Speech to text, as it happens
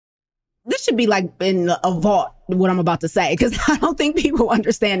this should be like in a vault, what I'm about to say, because I don't think people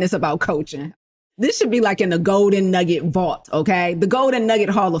understand this about coaching. This should be like in the Golden Nugget vault, okay? The Golden Nugget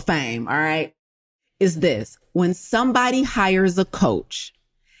Hall of Fame, all right? Is this: when somebody hires a coach,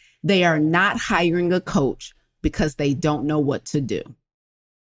 they are not hiring a coach because they don't know what to do.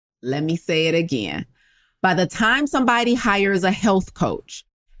 Let me say it again. By the time somebody hires a health coach,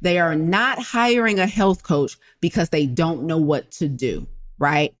 they are not hiring a health coach because they don't know what to do,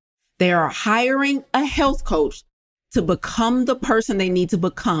 right? They are hiring a health coach to become the person they need to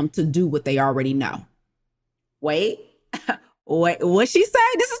become to do what they already know. Wait, what she say?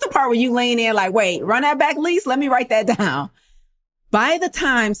 This is the part where you lean in like, wait, run that back, Lise. Let me write that down. By the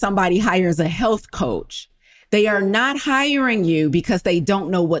time somebody hires a health coach, they are not hiring you because they don't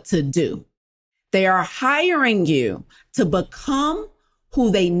know what to do. They are hiring you to become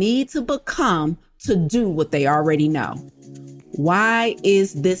who they need to become to do what they already know. Why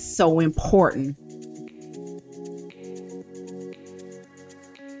is this so important?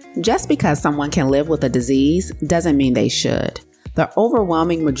 Just because someone can live with a disease doesn't mean they should. The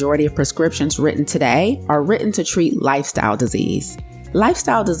overwhelming majority of prescriptions written today are written to treat lifestyle disease.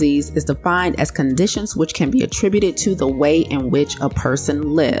 Lifestyle disease is defined as conditions which can be attributed to the way in which a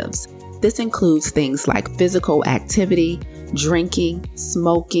person lives. This includes things like physical activity, drinking,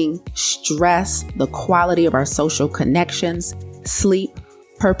 smoking, stress, the quality of our social connections, sleep,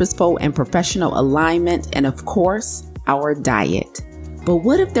 purposeful and professional alignment, and of course, our diet. But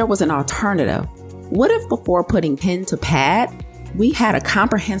what if there was an alternative? What if before putting pen to pad, we had a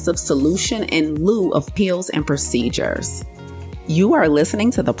comprehensive solution in lieu of pills and procedures? You are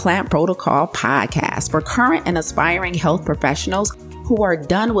listening to the Plant Protocol podcast for current and aspiring health professionals who are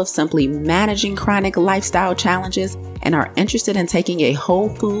done with simply managing chronic lifestyle challenges and are interested in taking a whole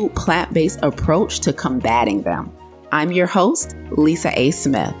food, plant-based approach to combating them. I'm your host, Lisa A.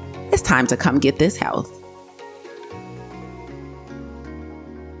 Smith. It's time to come get this health.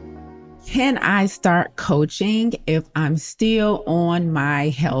 Can I start coaching if I'm still on my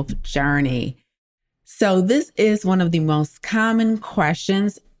health journey? So this is one of the most common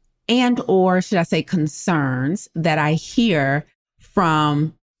questions or should I say concerns that I hear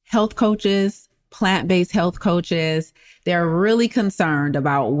from health coaches, plant-based health coaches. They're really concerned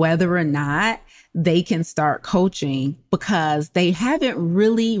about whether or not they can start coaching because they haven't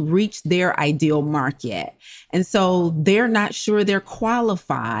really reached their ideal mark yet. And so they're not sure they're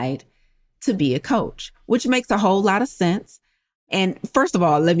qualified to be a coach, which makes a whole lot of sense. And first of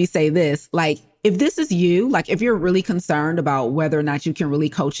all, let me say this, like, if this is you, like if you're really concerned about whether or not you can really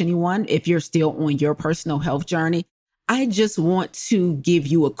coach anyone, if you're still on your personal health journey, I just want to give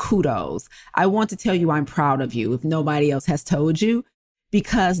you a kudos. I want to tell you I'm proud of you if nobody else has told you,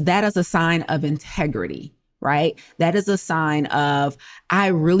 because that is a sign of integrity, right? That is a sign of, I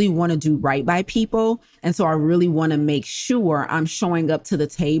really want to do right by people. And so I really want to make sure I'm showing up to the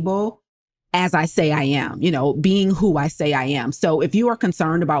table as I say I am, being who I say I am. So if you are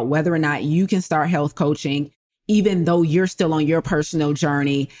concerned about whether or not you can start health coaching, even though you're still on your personal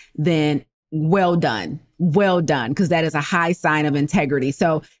journey, then well done, because that is a high sign of integrity.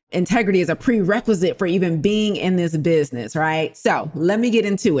 So integrity is a prerequisite for even being in this business, right? So let me get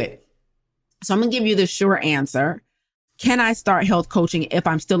into it. So I'm going to give you the short answer. Can I start health coaching if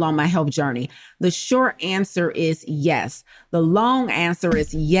I'm still on my health journey? The short answer is yes. The long answer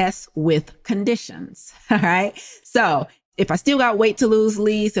is yes with conditions. All right. So if I still got weight to lose,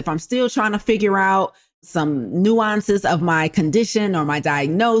 Lise, if I'm still trying to figure out some nuances of my condition or my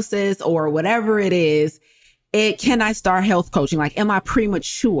diagnosis or whatever it is, can I start health coaching? Like, am I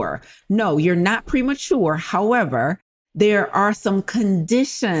premature? No, you're not premature. However, there are some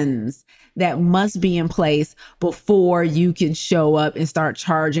conditions that must be in place before you can show up and start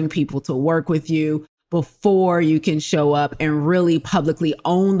charging people to work with you, before you can show up and really publicly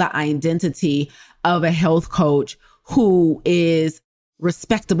own the identity of a health coach who is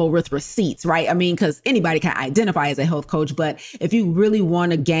respectable with receipts, right? I mean, because anybody can identify as a health coach, but if you really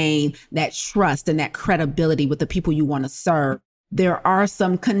want to gain that trust and that credibility with the people you want to serve, there are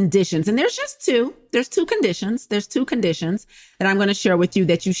some conditions, and there's two conditions that I'm going to share with you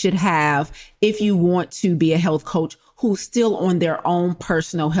that you should have if you want to be a health coach who's still on their own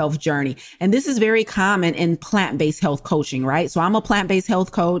personal health journey. And this is very common in plant-based health coaching, right? So I'm a plant-based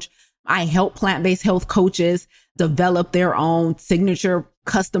health coach. I help plant-based health coaches develop their own signature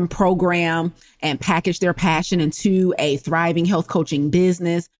custom program and package their passion into a thriving health coaching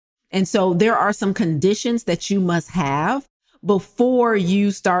business. And so there are some conditions that you must have before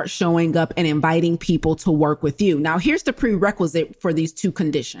you start showing up and inviting people to work with you. Now, here's the prerequisite for these two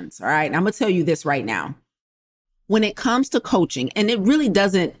conditions. All right. And I'm going to tell you this right now. when it comes to coaching, and it really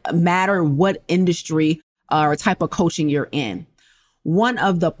doesn't matter what industry or type of coaching you're in, one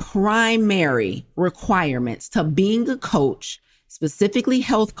of the primary requirements to being a coach, specifically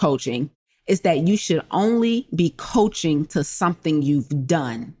health coaching, is that you should only be coaching to something you've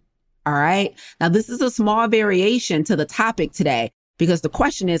done. All right. Now, this is a small variation to the topic today, because the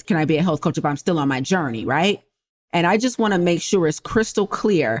question is, can I be a health coach if I'm still on my journey? Right. And I just want to make sure it's crystal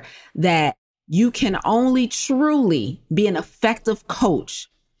clear that you can only truly be an effective coach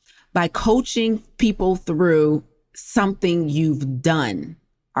by coaching people through something you've done.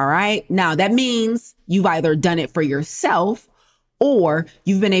 All right. Now, that means you've either done it for yourself or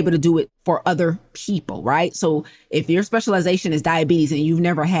you've been able to do it for other people, right? So if your specialization is diabetes and you've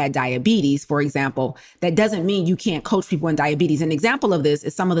never had diabetes, for example, that doesn't mean you can't coach people in diabetes. An example of this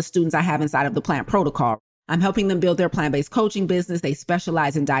is some of the students I have inside of the Plant Protocol. I'm helping them build their plant-based coaching business. They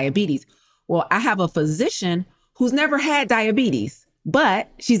specialize in diabetes. Well, I have a physician who's never had diabetes, but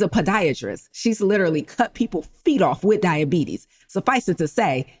she's a podiatrist. She's literally cut people's feet off with diabetes. Suffice it to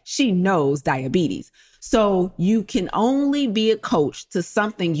say, she knows diabetes. So you can only be a coach to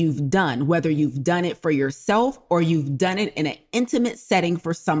something you've done, whether you've done it for yourself or you've done it in an intimate setting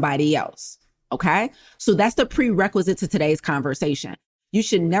for somebody else. Okay. So that's the prerequisite to today's conversation. You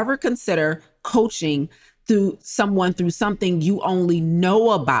should never consider coaching through something you only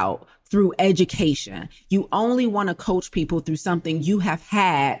know about through education. You only want to coach people through something you have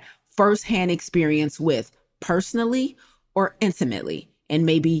had firsthand experience with personally or intimately. And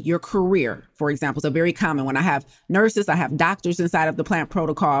maybe your career, for example, is very common. When I have nurses, I have doctors inside of the Plant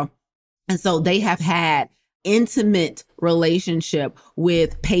Protocol. And so they have had intimate relationship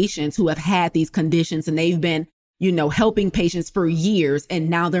with patients who have had these conditions, and they've been, helping patients for years. And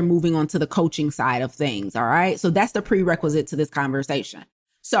now they're moving on to the coaching side of things. All right. So that's the prerequisite to this conversation.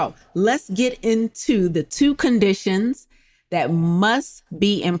 So let's get into the 2 conditions that must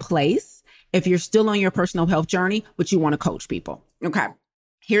be in place if you're still on your personal health journey, but you want to coach people. Okay.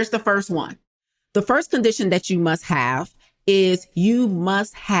 Here's the first one. The first condition that you must have is you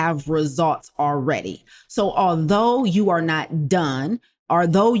must have results already. So although you are not done,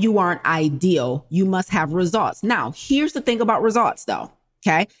 although you aren't ideal, you must have results. Now, here's the thing about results though.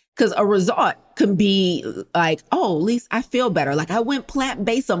 Okay. Because a result can be like, oh, at least I feel better. Like I went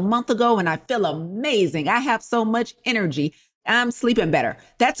plant-based a month ago and I feel amazing. I have so much energy. I'm sleeping better.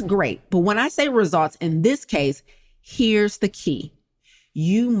 That's great. But when I say results in this case, here's the key.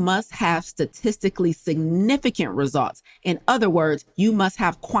 You must have statistically significant results. In other words, you must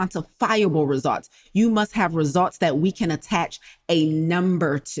have quantifiable results. You must have results that we can attach a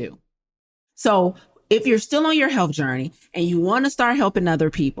number to. So if you're still on your health journey and you want to start helping other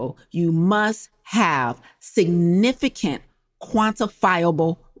people, you must have significant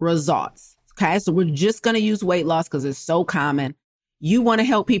quantifiable results. Okay, so we're just going to use weight loss because it's so common. You want to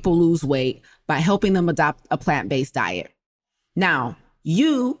help people lose weight by helping them adopt a plant-based diet. Now,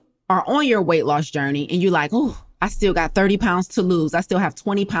 you are on your weight loss journey and you're like, oh, I still got 30 pounds to lose. I still have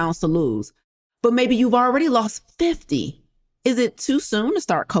 20 pounds to lose. But maybe you've already lost 50. Is it too soon to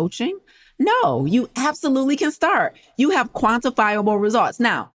start coaching? No, you absolutely can start. You have quantifiable results.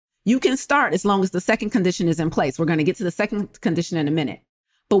 Now, you can start as long as the second condition is in place. We're going to get to the second condition in a minute.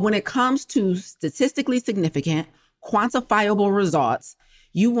 But when it comes to statistically significant, quantifiable results,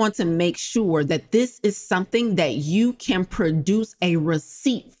 you want to make sure that this is something that you can produce a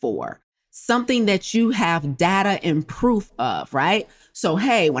receipt for, something that you have data and proof of, right? So,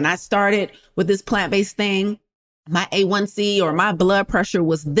 hey, when I started with this plant-based thing, my A1C or my blood pressure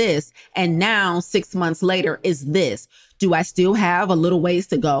was this, and now 6 months later is this. Do I still have a little ways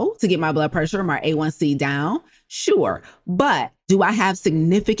to go to get my blood pressure, my A1C down? Sure. But do I have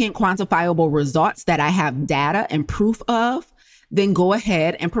significant quantifiable results that I have data and proof of? Then go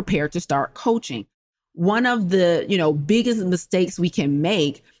ahead and prepare to start coaching. One of the, biggest mistakes we can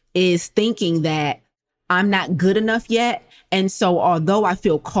make is thinking that I'm not good enough yet. And so although I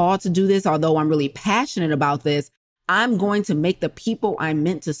feel called to do this, although I'm really passionate about this, I'm going to make the people I'm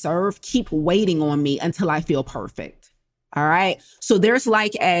meant to serve keep waiting on me until I feel perfect. All right. So there's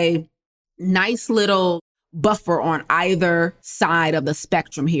like a nice little buffer on either side of the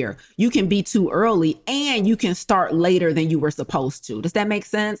spectrum here. You can be too early and you can start later than you were supposed to. Does that make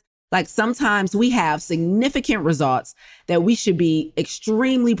sense? Like sometimes we have significant results that we should be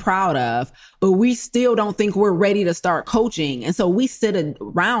extremely proud of, but we still don't think we're ready to start coaching. And so we sit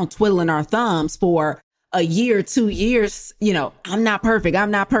around twiddling our thumbs for a year, 2 years. I'm not perfect.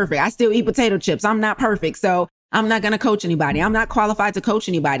 I still eat potato chips. I'm not perfect. So I'm not going to coach anybody. I'm not qualified to coach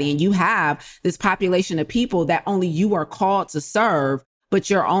anybody. And you have this population of people that only you are called to serve, but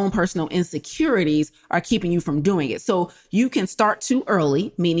your own personal insecurities are keeping you from doing it. So you can start too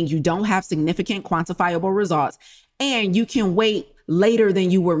early, meaning you don't have significant quantifiable results, and you can wait later than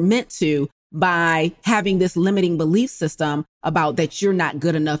you were meant to by having this limiting belief system about that you're not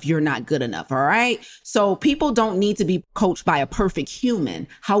good enough, you're not good enough, all right? So people don't need to be coached by a perfect human.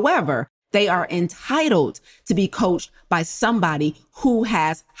 However, they are entitled to be coached by somebody who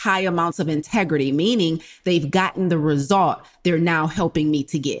has high amounts of integrity, meaning they've gotten the result they're now helping me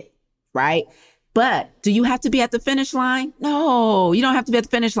to get, right? But do you have to be at the finish line? No, you don't have to be at the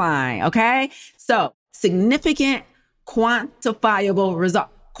finish line, okay? So significant quantifiable result.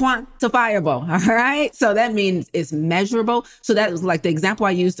 Quantifiable. All right. So that means it's measurable. So that was like the example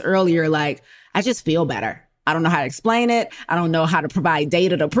I used earlier. Like, I just feel better. I don't know how to explain it. I don't know how to provide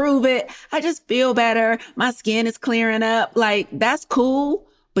data to prove it. I just feel better. My skin is clearing up. Like, that's cool,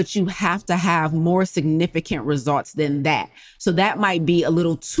 but you have to have more significant results than that. So that might be a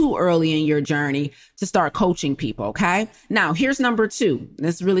little too early in your journey to start coaching people. Okay. Now here's number 2.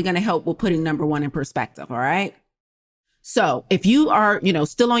 This is really going to help with putting number 1 in perspective. All right. So if you are,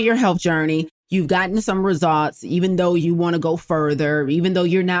 still on your health journey, you've gotten some results, even though you want to go further, even though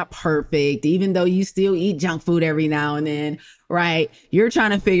you're not perfect, even though you still eat junk food every now and then, right? You're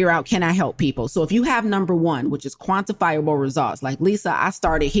trying to figure out, can I help people? So if you have number 1, which is quantifiable results, like Lisa, I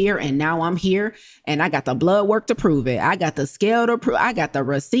started here and now I'm here and I got the blood work to prove it. I got the scale to prove, I got the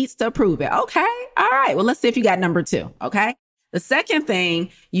receipts to prove it. Okay. All right. Well, let's see if you got number 2. Okay. The second thing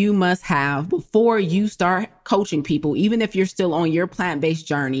you must have before you start coaching people, even if you're still on your plant-based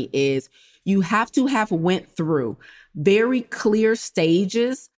journey, is you have to have went through very clear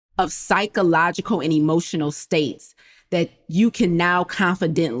stages of psychological and emotional states that you can now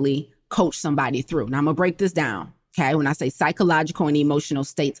confidently coach somebody through. Now I'm gonna break this down. Okay. When I say psychological and emotional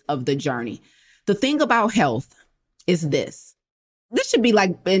states of the journey, the thing about health is this. This should be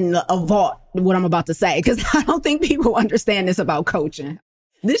like in a vault, what I'm about to say, because I don't think people understand this about coaching.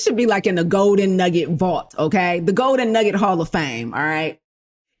 This should be like in the Golden Nugget vault, okay? The Golden Nugget Hall of Fame, all right?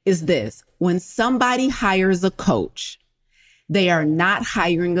 Is this: when somebody hires a coach, they are not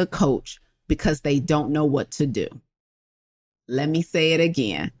hiring a coach because they don't know what to do. Let me say it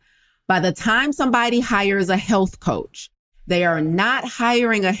again. By the time somebody hires a health coach, they are not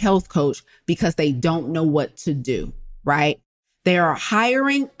hiring a health coach because they don't know what to do, right? They are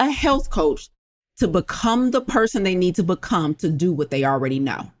hiring a health coach to become the person they need to become to do what they already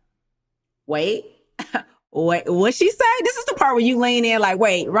know. Wait, what'd she say? This is the part where you lean in like,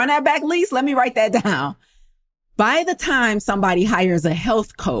 wait, run that back, Lise. Let me write that down. By the time somebody hires a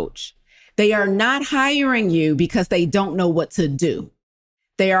health coach, they are not hiring you because they don't know what to do.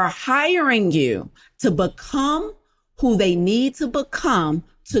 They are hiring you to become who they need to become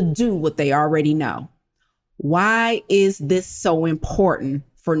to do what they already know. Why is this so important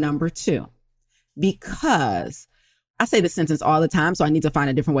for number 2? Because I say this sentence all the time, so I need to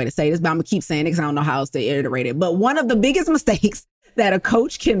find a different way to say this, but I'm going to keep saying it because I don't know how else to iterate it. But one of the biggest mistakes that a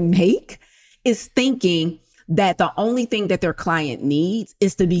coach can make is thinking that the only thing that their client needs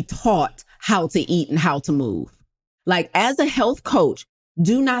is to be taught how to eat and how to move. Like, as a health coach,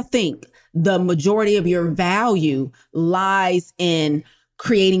 do not think the majority of your value lies in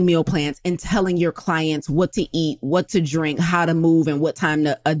creating meal plans and telling your clients what to eat, what to drink, how to move, and what time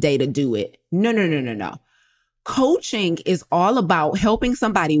a day to do it. No. Coaching is all about helping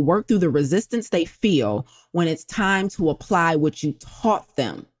somebody work through the resistance they feel when it's time to apply what you taught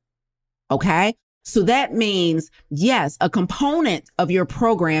them. Okay? So that means, yes, a component of your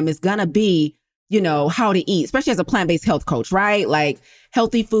program is going to be, how to eat, especially as a plant-based health coach, right? Like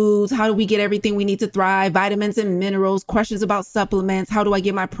healthy foods, how do we get everything we need to thrive, vitamins and minerals, questions about supplements, how do I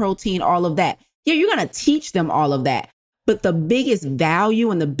get my protein, all of that. Yeah, you're going to teach them all of that. But the biggest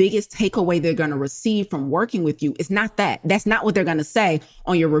value and the biggest takeaway they're going to receive from working with you is not that. That's not what they're going to say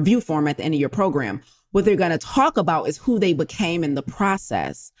on your review form at the end of your program. What they're going to talk about is who they became in the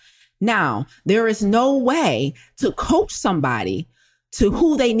process. Now, there is no way to coach somebody to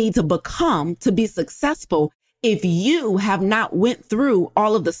who they need to become to be successful if you have not went through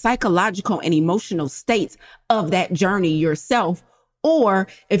all of the psychological and emotional states of that journey yourself, or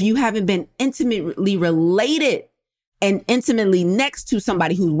if you haven't been intimately related and intimately next to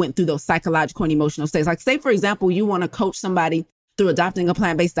somebody who went through those psychological and emotional states. Like, say, for example, you want to coach somebody through adopting a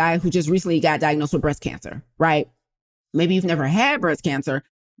plant-based diet who just recently got diagnosed with breast cancer, right? Maybe you've never had breast cancer,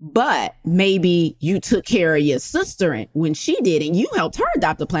 but maybe you took care of your sister when she did, and you helped her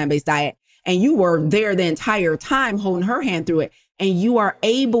adopt a plant-based diet, and you were there the entire time holding her hand through it. And you are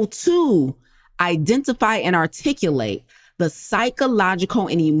able to identify and articulate the psychological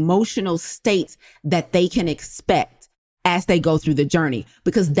and emotional states that they can expect as they go through the journey,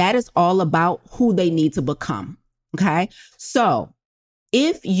 because that is all about who they need to become. Okay. So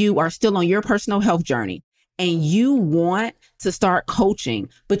if you are still on your personal health journey and you want to start coaching,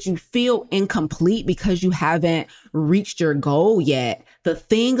 but you feel incomplete because you haven't reached your goal yet, the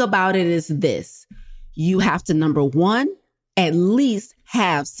thing about it is this: you have to, number one, at least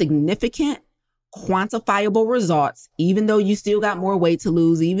have significant quantifiable results, even though you still got more weight to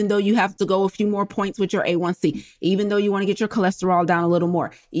lose, even though you have to go a few more points with your A1C, even though you want to get your cholesterol down a little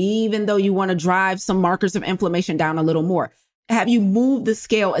more, even though you want to drive some markers of inflammation down a little more. Have you moved the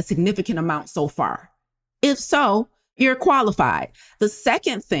scale a significant amount so far? If so, you're qualified. The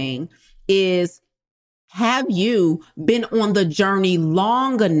second thing is, have you been on the journey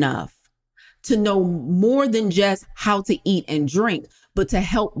long enough to know more than just how to eat and drink, but to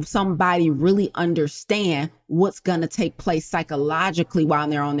help somebody really understand what's going to take place psychologically while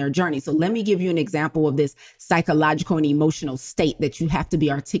they're on their journey? So let me give you an example of this psychological and emotional state that you have to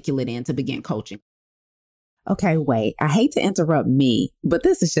be articulate in to begin coaching. Okay, wait, I hate to interrupt me, but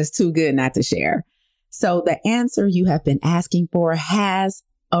this is just too good not to share. So the answer you have been asking for has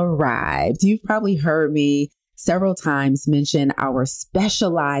arrived. You've probably heard me several times mention our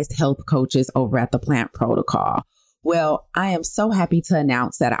specialized health coaches over at the Plant Protocol. Well, I am so happy to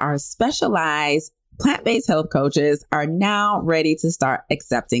announce that our specialized plant-based health coaches are now ready to start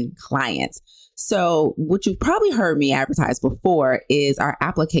accepting clients. So what you've probably heard me advertise before is our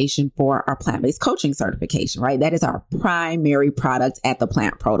application for our plant-based coaching certification, right? That is our primary product at the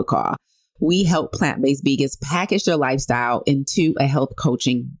Plant Protocol. We help plant-based vegans package their lifestyle into a health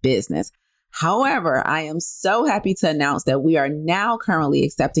coaching business. However, I am so happy to announce that we are now currently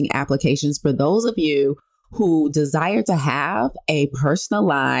accepting applications for those of you who desire to have a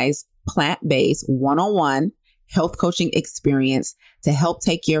personalized plant-based one-on-one health coaching experience to help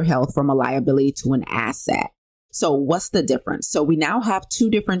take your health from a liability to an asset. So what's the difference? So we now have two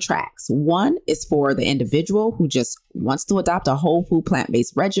different tracks. One is for the individual who just wants to adopt a whole food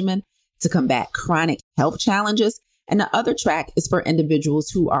plant-based regimen to combat chronic health challenges. And the other track is for individuals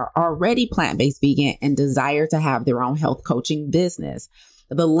who are already plant-based vegan and desire to have their own health coaching business.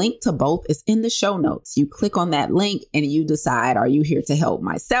 The link to both is in the show notes. You click on that link and you decide, are you here to help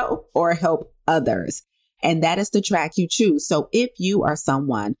myself or help others? And that is the track you choose. So if you are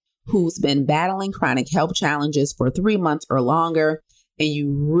someone who's been battling chronic health challenges for 3 months or longer, and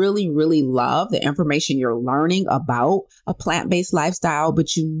you really, really love the information you're learning about a plant-based lifestyle,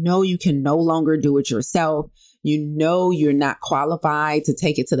 but you know you can no longer do it yourself, you know you're not qualified to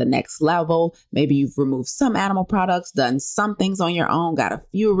take it to the next level. Maybe you've removed some animal products, done some things on your own, got a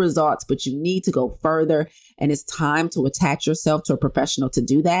few results, but you need to go further, and it's time to attach yourself to a professional to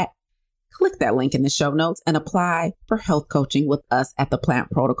do that. Click that link in the show notes and apply for health coaching with us at the Plant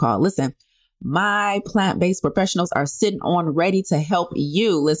Protocol. Listen, my plant-based professionals are sitting on ready to help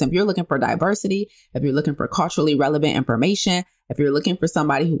you. Listen, if you're looking for diversity, if you're looking for culturally relevant information, if you're looking for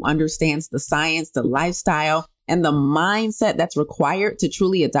somebody who understands the science, the lifestyle, and the mindset that's required to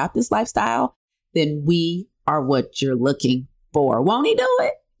truly adopt this lifestyle, then we are what you're looking for. Won't he do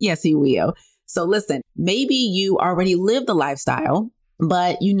it? Yes, he will. So listen, maybe you already live the lifestyle,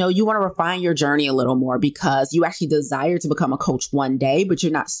 but you want to refine your journey a little more because you actually desire to become a coach one day, but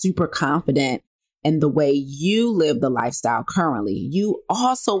you're not super confident in the way you live the lifestyle currently. You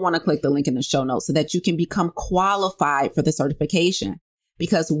also want to click the link in the show notes so that you can become qualified for the certification,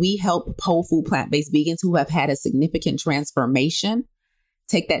 because we help whole food plant-based vegans who have had a significant transformation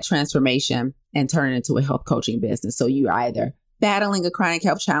take that transformation and turn it into a health coaching business. So you're either battling a chronic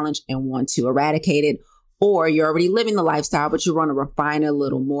health challenge and want to eradicate it, or you're already living the lifestyle, but you want to refine it a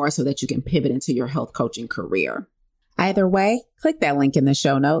little more so that you can pivot into your health coaching career. Either way, click that link in the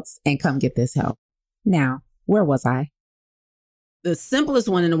show notes and come get this help. Now, where was I? The simplest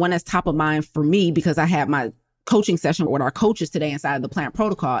one and the one that's top of mind for me, because I had my coaching session with our coaches today inside of the Plant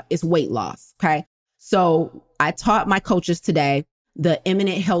Protocol, is weight loss. Okay. So I taught my coaches today the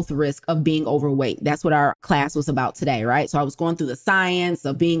imminent health risk of being overweight. That's what our class was about today, right? So I was going through the science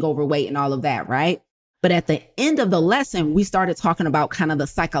of being overweight and all of that, right? But at the end of the lesson, we started talking about kind of the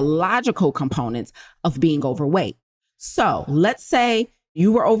psychological components of being overweight. So let's say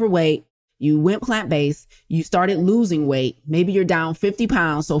you were overweight, you went plant-based, you started losing weight. Maybe you're down 50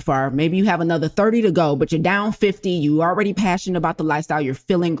 pounds so far. Maybe you have another 30 to go, but you're down 50. You're already passionate about the lifestyle. You're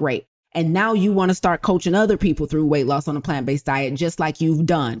feeling great. And now you want to start coaching other people through weight loss on a plant-based diet, just like you've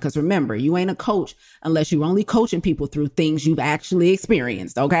done. Because remember, you ain't a coach unless you're only coaching people through things you've actually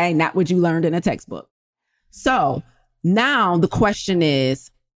experienced, okay? Not what you learned in a textbook. So now the question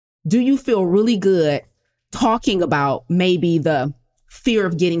is, do you feel really good talking about maybe the fear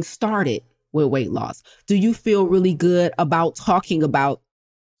of getting started with weight loss? Do you feel really good about talking about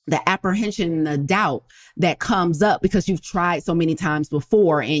the apprehension and the doubt that comes up because you've tried so many times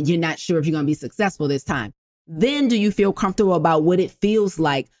before and you're not sure if you're going to be successful this time? Then do you feel comfortable about what it feels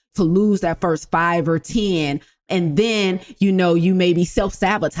like to lose that first 5 or 10? And then, you maybe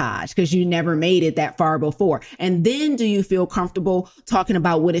self-sabotage because you never made it that far before. And then do you feel comfortable talking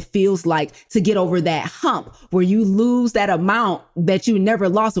about what it feels like to get over that hump where you lose that amount that you never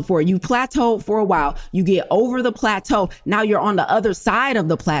lost before? You plateaued for a while. You get over the plateau. Now you're on the other side of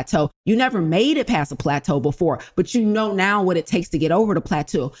the plateau. You never made it past a plateau before, but you know now what it takes to get over the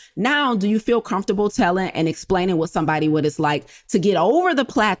plateau. Now, do you feel comfortable telling and explaining with somebody what it's like to get over the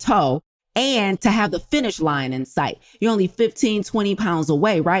plateau and to have the finish line in sight? You're only 15, 20 pounds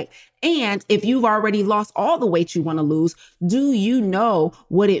away, right? And if you've already lost all the weight you want to lose, do you know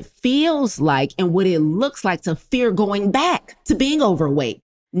what it feels like and what it looks like to fear going back to being overweight?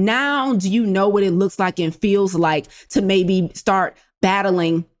 Now, do you know what it looks like and feels like to maybe start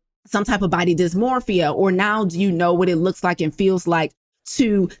battling some type of body dysmorphia? Or now do you know what it looks like and feels like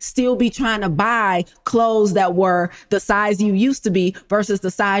to still be trying to buy clothes that were the size you used to be versus the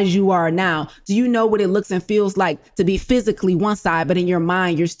size you are now? Do you know what it looks and feels like to be physically one side, but in your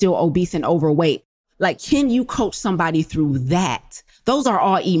mind, you're still obese and overweight? Like, can you coach somebody through that? Those are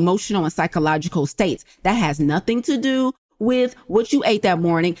all emotional and psychological states. That has nothing to do with what you ate that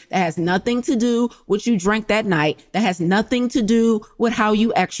morning. That has nothing to do with what you drank that night. That has nothing to do with how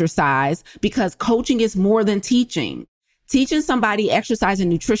you exercise, because coaching is more than teaching. Teaching somebody exercise and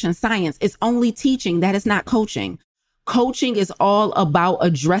nutrition science is only teaching. That is not coaching. Coaching is all about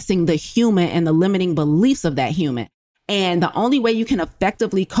addressing the human and the limiting beliefs of that human. And the only way you can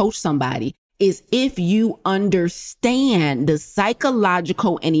effectively coach somebody is if you understand the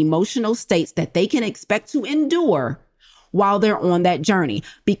psychological and emotional states that they can expect to endure while they're on that journey.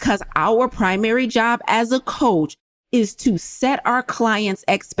 Because our primary job as a coach is to set our clients'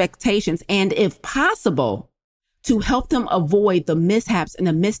 expectations and, if possible, to help them avoid the mishaps and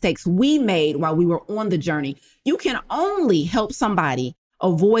the mistakes we made while we were on the journey. You can only help somebody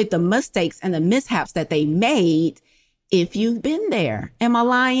avoid the mistakes and the mishaps that they made if you've been there. Am I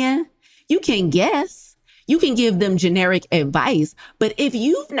lying? You can guess. You can give them generic advice. But if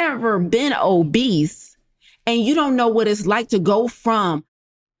you've never been obese and you don't know what it's like to go from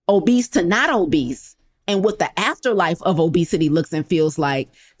obese to not obese, and what the afterlife of obesity looks and feels like,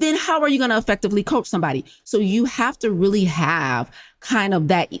 then how are you going to effectively coach somebody? So you have to really have kind of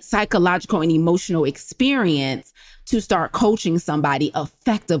that psychological and emotional experience to start coaching somebody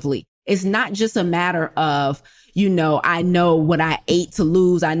effectively. It's not just a matter of, I know what I ate to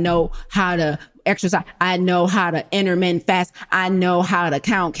lose. I know how to exercise. I know how to intermittent fast. I know how to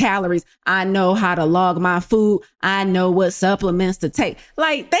count calories. I know how to log my food. I know what supplements to take.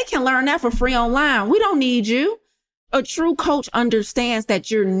 Like, they can learn that for free online. We don't need you. A true coach understands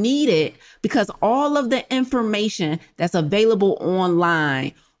that you're needed because all of the information that's available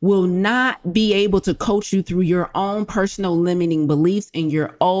online will not be able to coach you through your own personal limiting beliefs and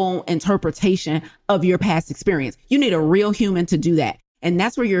your own interpretation of your past experience. You need a real human to do that. And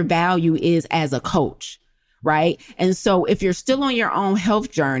that's where your value is as a coach, right? And so if you're still on your own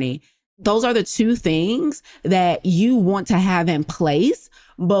health journey, those are the two things that you want to have in place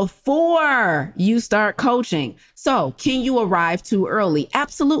before you start coaching. So can you arrive too early?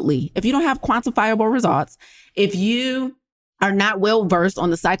 Absolutely. If you don't have quantifiable results, if you are not well versed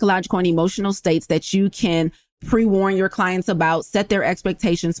on the psychological and emotional states that you can pre-warn your clients about, set their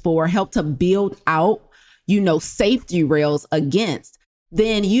expectations for, help to build out, safety rails against,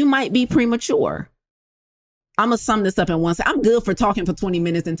 then you might be premature. I'm going to sum this up in one sentence. I'm good for talking for 20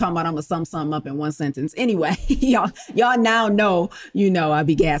 minutes and talking about I'm going to sum something up in one sentence. Anyway, y'all now know, I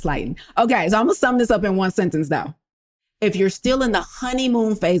be gaslighting. Okay, so I'm going to sum this up in one sentence though. If you're still in the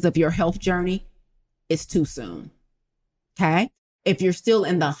honeymoon phase of your health journey, it's too soon. Okay? If you're still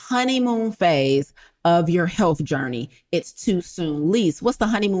in the honeymoon phase of your health journey, it's too soon. Lise, what's the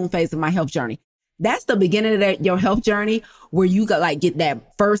honeymoon phase of my health journey? That's the beginning of your health journey where you get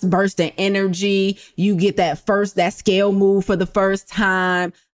that first burst of energy. You get that scale move for the first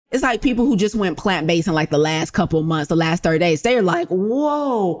time. It's like people who just went plant-based in the last couple of months, the last 30 days. They're like,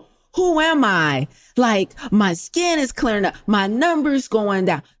 whoa, who am I? Like, my skin is clearing up. My numbers going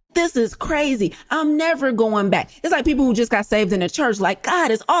down. This is crazy. I'm never going back. It's like people who just got saved in the church, like, God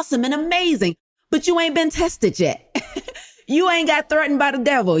is awesome and amazing, but you ain't been tested yet. You ain't got threatened by the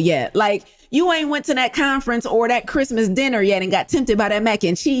devil yet. Like, you ain't went to that conference or that Christmas dinner yet and got tempted by that mac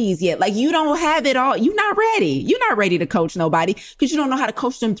and cheese yet. Like, you don't have it all. You're not ready. You're not ready to coach nobody because you don't know how to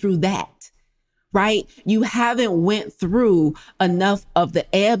coach them through that. right? You haven't went through enough of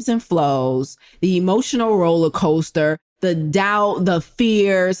the ebbs and flows, the emotional roller coaster, the doubt, the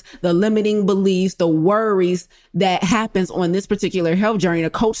fears, the limiting beliefs, the worries that happens on this particular health journey to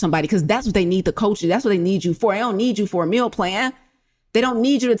coach somebody, because that's what they need to coach you. That's what they need you for. They don't need you for a meal plan. They don't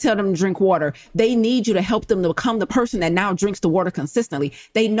need you to tell them to drink water. They need you to help them to become the person that now drinks the water consistently.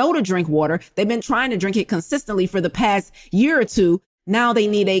 They know to drink water. They've been trying to drink it consistently for the past year or two. Now they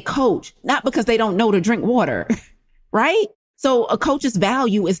need a coach, not because they don't know to drink water, right? So a coach's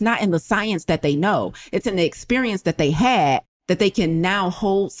value is not in the science that they know. It's in the experience that they had that they can now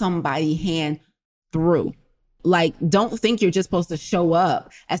hold somebody's hand through. Like, don't think you're just supposed to show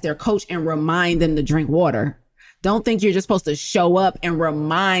up as their coach and remind them to drink water. Don't think you're just supposed to show up and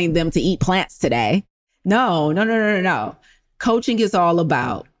remind them to eat plants today. No. Coaching is all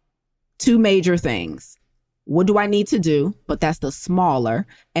about two major things. What do I need to do? But that's the smaller.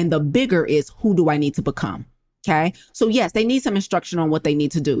 And the bigger is, who do I need to become? Okay. So yes, they need some instruction on what they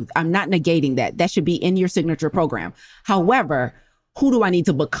need to do. I'm not negating that. That should be in your signature program. However, who do I need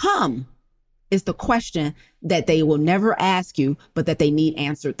to become is the question that they will never ask you, but that they need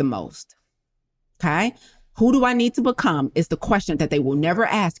answered the most. Okay. Who do I need to become is the question that they will never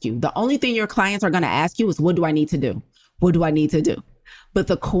ask you. The only thing your clients are going to ask you is, what do I need to do? What do I need to do? But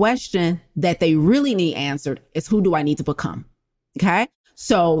the question that they really need answered is, who do I need to become? Okay.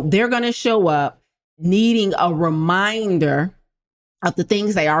 So they're going to show up needing a reminder of the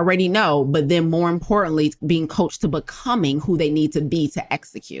things they already know, but then more importantly, being coached to becoming who they need to be to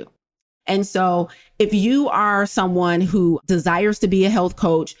execute. And so if you are someone who desires to be a health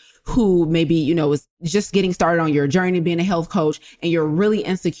coach, who maybe, is just getting started on your journey being a health coach, and you're really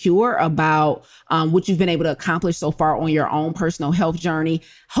insecure about what you've been able to accomplish so far on your own personal health journey,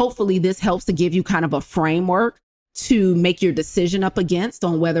 hopefully this helps to give you kind of a framework to make your decision up against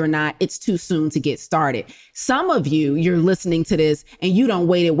on whether or not it's too soon to get started. Some of you're listening to this and you don't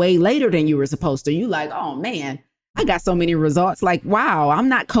waited way later than you were supposed to. You like, oh man, I got so many results. Like, wow, I'm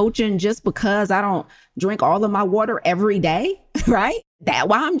not coaching just because I don't drink all of my water every day, right? That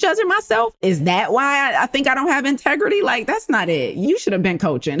why I'm judging myself? Is that why I think I don't have integrity? Like, that's not it. You should have been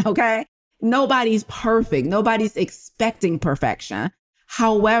coaching, okay? Nobody's perfect. Nobody's expecting perfection.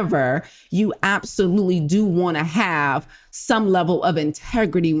 However, you absolutely do want to have some level of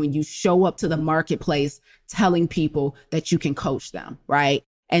integrity when you show up to the marketplace telling people that you can coach them, right?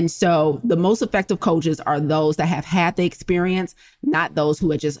 And so the most effective coaches are those that have had the experience, not those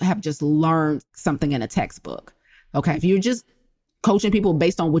who have just learned something in a textbook. Okay. If you're just coaching people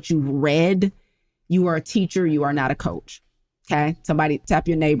based on what you've read, you are a teacher. You are not a coach. Okay. Somebody tap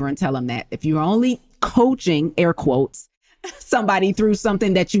your neighbor and tell them that. If you're only coaching, air quotes, somebody through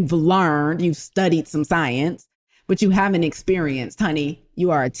something that you've learned, you've studied some science, but you haven't experienced, honey,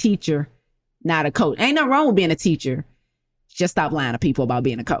 you are a teacher, not a coach. Ain't nothing wrong with being a teacher. Just stop lying to people about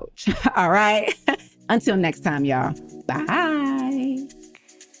being a coach. All right. Until next time, y'all. Bye.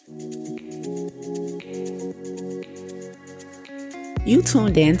 You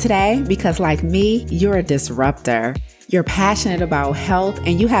tuned in today because, like me, you're a disruptor. You're passionate about health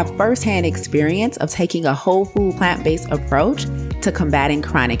and you have firsthand experience of taking a whole food plant-based approach to combating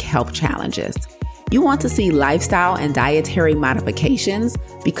chronic health challenges. You want to see lifestyle and dietary modifications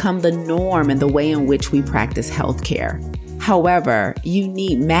become the norm in the way in which we practice healthcare. However, you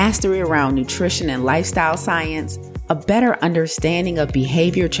need mastery around nutrition and lifestyle science, a better understanding of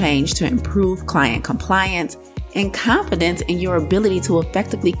behavior change to improve client compliance, and confidence in your ability to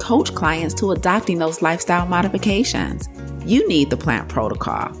effectively coach clients to adopting those lifestyle modifications. You need the Plant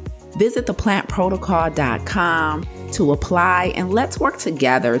Protocol. Visit theplantprotocol.com to apply, and let's work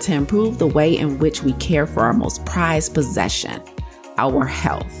together to improve the way in which we care for our most prized possession, our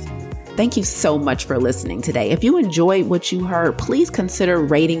health. Thank you so much for listening today. If you enjoyed what you heard, please consider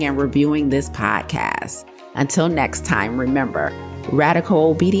rating and reviewing this podcast. Until next time, remember, radical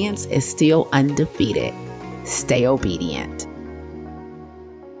obedience is still undefeated. Stay obedient.